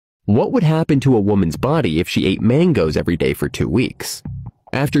What would happen to a woman's body if she ate mangoes every day for 2 weeks?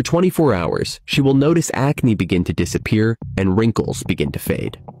 After 24 hours, she will notice acne begin to disappear and wrinkles begin to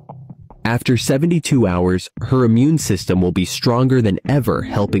fade. After 72 hours, her immune system will be stronger than ever,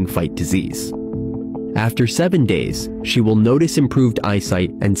 helping fight disease. After 7 days, she will notice improved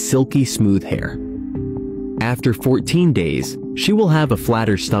eyesight and silky smooth hair. After 14 days, she will have a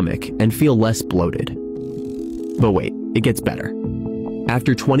flatter stomach and feel less bloated. But wait, it gets better.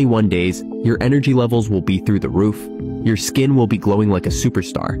 After 21 days, your energy levels will be through the roof, your skin will be glowing like a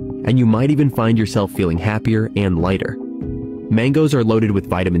superstar, and you might even find yourself feeling happier and lighter. Mangoes are loaded with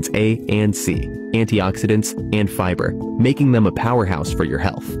vitamins A and C, antioxidants, and fiber, making them a powerhouse for your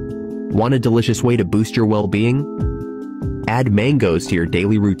health. Want a delicious way to boost your well-being? Add mangoes to your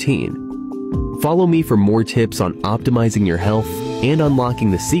daily routine. Follow me for more tips on optimizing your health and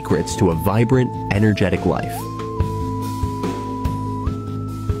unlocking the secrets to a vibrant, energetic life.